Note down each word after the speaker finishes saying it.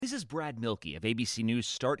This is Brad Milkey of ABC News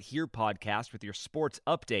Start Here podcast with your sports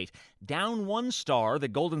update. Down one star, the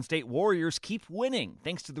Golden State Warriors keep winning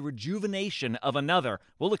thanks to the rejuvenation of another.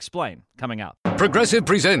 We'll explain coming up. Progressive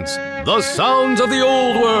presents The Sounds of the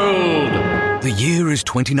Old World. The year is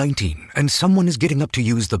 2019 and someone is getting up to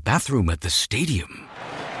use the bathroom at the stadium.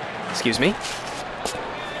 Excuse me?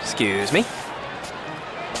 Excuse me?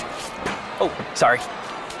 Oh, sorry.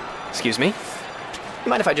 Excuse me? You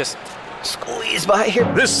mind if I just squeeze by here?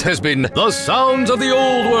 This has been The Sounds of the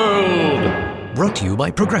Old World. Brought to you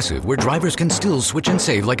by Progressive, where drivers can still switch and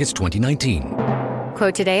save like it's 2019.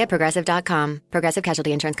 Quote today at Progressive.com. Progressive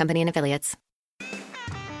Casualty Insurance Company and Affiliates.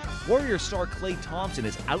 Warriors star Klay Thompson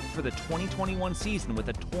is out for the 2021 season with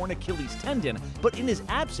a torn Achilles tendon, but in his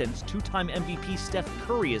absence, two-time MVP Steph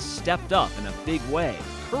Curry has stepped up in a big way.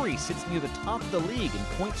 Curry sits near the top of the league in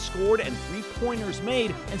points scored and three-pointers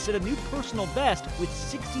made and set a new personal best with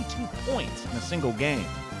 62 points in a single game.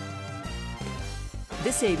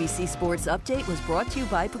 This ABC Sports Update was brought to you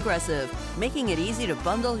by Progressive, making it easy to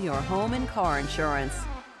bundle your home and car insurance.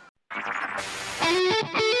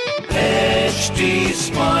 HD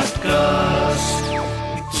Smartcast.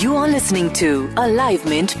 You are listening to a Live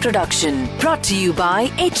Mint production brought to you by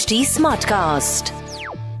HD Smartcast.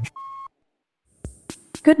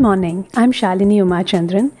 Good morning, I'm Shalini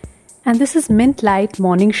Umachandran, and this is Mint Light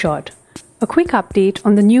Morning Shot, a quick update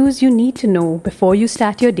on the news you need to know before you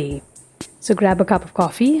start your day. So grab a cup of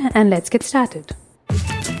coffee and let's get started.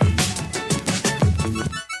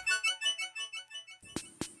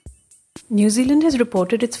 New Zealand has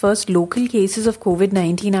reported its first local cases of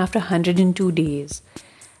COVID-19 after 102 days.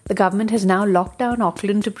 The government has now locked down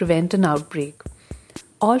Auckland to prevent an outbreak.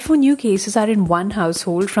 All 4 new cases are in one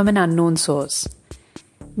household from an unknown source.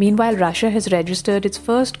 Meanwhile, Russia has registered its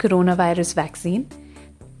first coronavirus vaccine.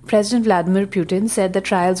 President Vladimir Putin said that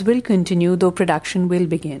trials will continue, though production will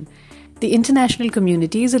begin. The international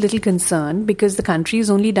community is a little concerned because the country has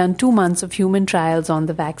only done 2 months of human trials on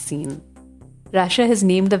the vaccine. Russia has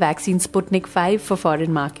named the vaccine Sputnik 5 for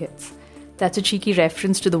foreign markets. That's a cheeky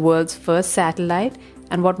reference to the world's first satellite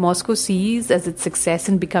and what Moscow sees as its success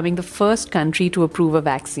in becoming the first country to approve a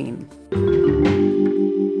vaccine.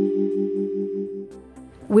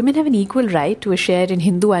 Women have an equal right to a share in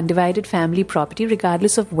Hindu undivided family property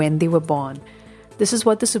regardless of when they were born. This is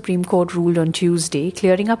what the Supreme Court ruled on Tuesday,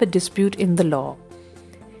 clearing up a dispute in the law.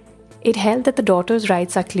 It held that the daughter's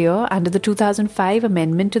rights are clear under the 2005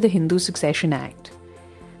 amendment to the Hindu Succession Act.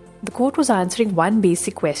 The court was answering one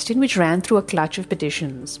basic question which ran through a clutch of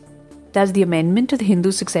petitions. Does the amendment to the Hindu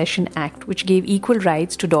Succession Act, which gave equal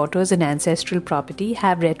rights to daughters and ancestral property,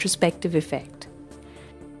 have retrospective effect?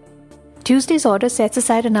 Tuesday's order sets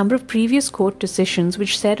aside a number of previous court decisions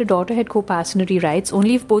which said a daughter had co-parcenary rights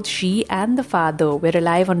only if both she and the father were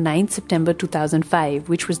alive on 9 September 2005,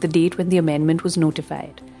 which was the date when the amendment was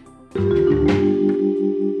notified.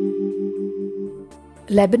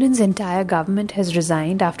 Lebanon's entire government has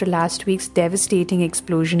resigned after last week's devastating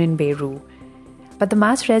explosion in Beirut. But the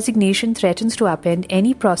mass resignation threatens to upend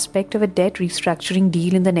any prospect of a debt restructuring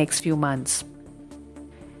deal in the next few months.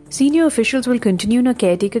 Senior officials will continue in a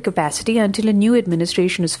caretaker capacity until a new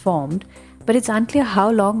administration is formed, but it's unclear how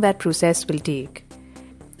long that process will take.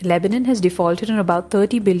 Lebanon has defaulted on about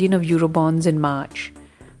 30 billion of Eurobonds in March.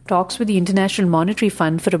 Talks with the International Monetary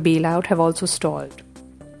Fund for a bailout have also stalled.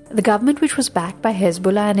 The government, which was backed by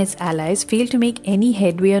Hezbollah and its allies, failed to make any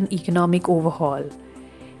headway on economic overhaul.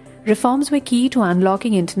 Reforms were key to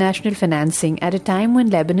unlocking international financing at a time when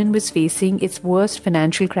Lebanon was facing its worst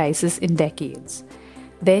financial crisis in decades.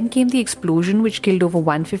 Then came the explosion which killed over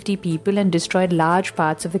 150 people and destroyed large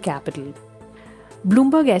parts of the capital.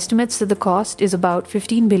 Bloomberg estimates that the cost is about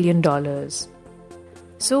 $15 billion.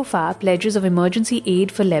 So far, pledges of emergency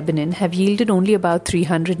aid for Lebanon have yielded only about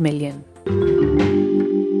 300 million.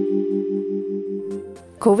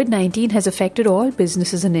 COVID-19 has affected all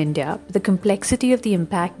businesses in India, but the complexity of the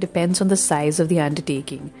impact depends on the size of the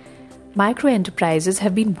undertaking. Micro-enterprises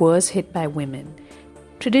have been worse hit by women.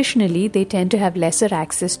 Traditionally, they tend to have lesser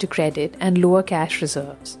access to credit and lower cash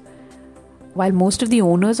reserves. While most of the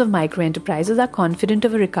owners of micro-enterprises are confident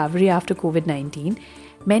of a recovery after COVID-19,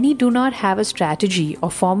 many do not have a strategy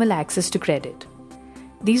or formal access to credit.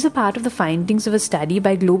 These are part of the findings of a study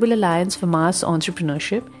by Global Alliance for Mass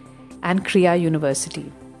Entrepreneurship and Kriya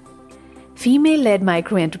University. Female-led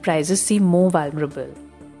micro-enterprises seem more vulnerable.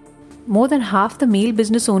 More than half the male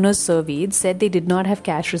business owners surveyed said they did not have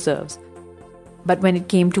cash reserves. But when it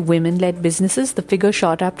came to women-led businesses, the figure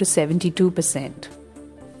shot up to 72%.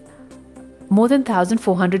 More than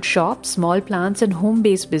 1,400 shops, small plants and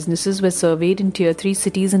home-based businesses were surveyed in Tier 3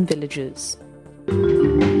 cities and villages.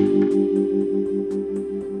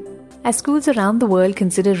 As schools around the world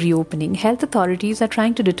consider reopening, health authorities are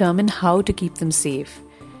trying to determine how to keep them safe.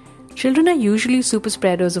 Children are usually super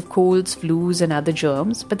spreaders of colds, flus, and other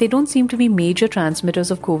germs, but they don't seem to be major transmitters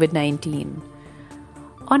of COVID-19.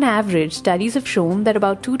 On average, studies have shown that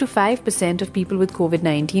about 2 to 5% of people with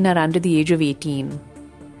COVID-19 are under the age of 18.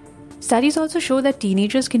 Studies also show that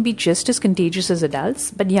teenagers can be just as contagious as adults,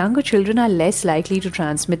 but younger children are less likely to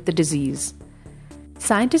transmit the disease.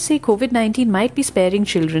 Scientists say COVID-19 might be sparing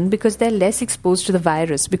children because they're less exposed to the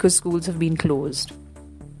virus because schools have been closed.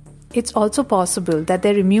 It's also possible that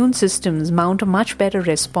their immune systems mount a much better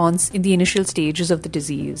response in the initial stages of the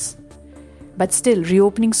disease. But still,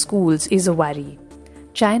 reopening schools is a worry.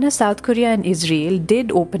 China, South Korea, and Israel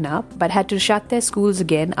did open up but had to shut their schools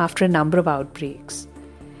again after a number of outbreaks.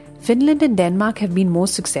 Finland and Denmark have been more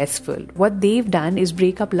successful. What they've done is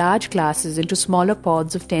break up large classes into smaller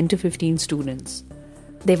pods of 10 to 15 students.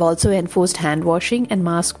 They've also enforced hand washing and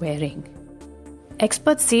mask wearing.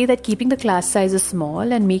 Experts say that keeping the class sizes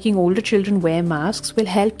small and making older children wear masks will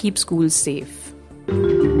help keep schools safe.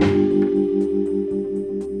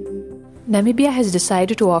 Namibia has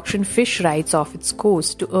decided to auction fish rights off its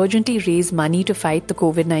coast to urgently raise money to fight the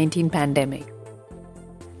COVID-19 pandemic.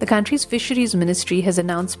 The country's fisheries ministry has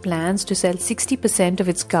announced plans to sell 60% of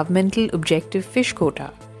its governmental objective fish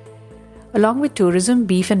quota. Along with tourism,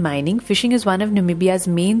 beef and mining, fishing is one of Namibia's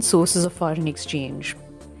main sources of foreign exchange.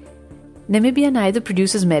 Namibia neither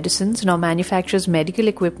produces medicines nor manufactures medical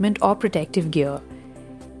equipment or protective gear.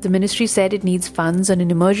 The ministry said it needs funds on an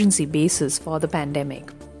emergency basis for the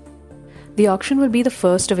pandemic. The auction will be the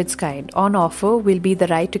first of its kind. On offer will be the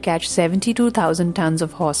right to catch 72,000 tons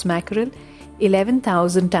of horse mackerel,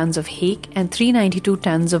 11,000 tons of hake, and 392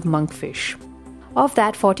 tons of monkfish. Of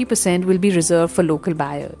that, 40% will be reserved for local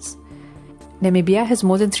buyers. Namibia has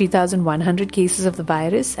more than 3,100 cases of the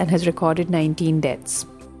virus and has recorded 19 deaths.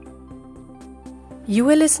 You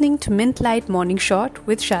are listening to Mint Light Morning Shot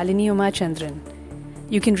with Shalini Umachandran.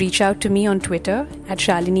 You can reach out to me on Twitter at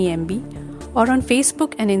ShaliniMB or on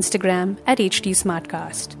Facebook and Instagram at HT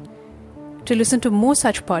Smartcast. To listen to more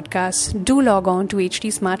such podcasts, do log on to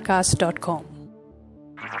htsmartcast.com.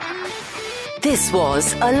 This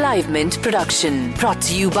was a Live Mint production brought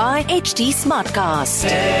to you by HT Smartcast.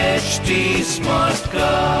 HT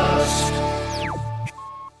Smartcast.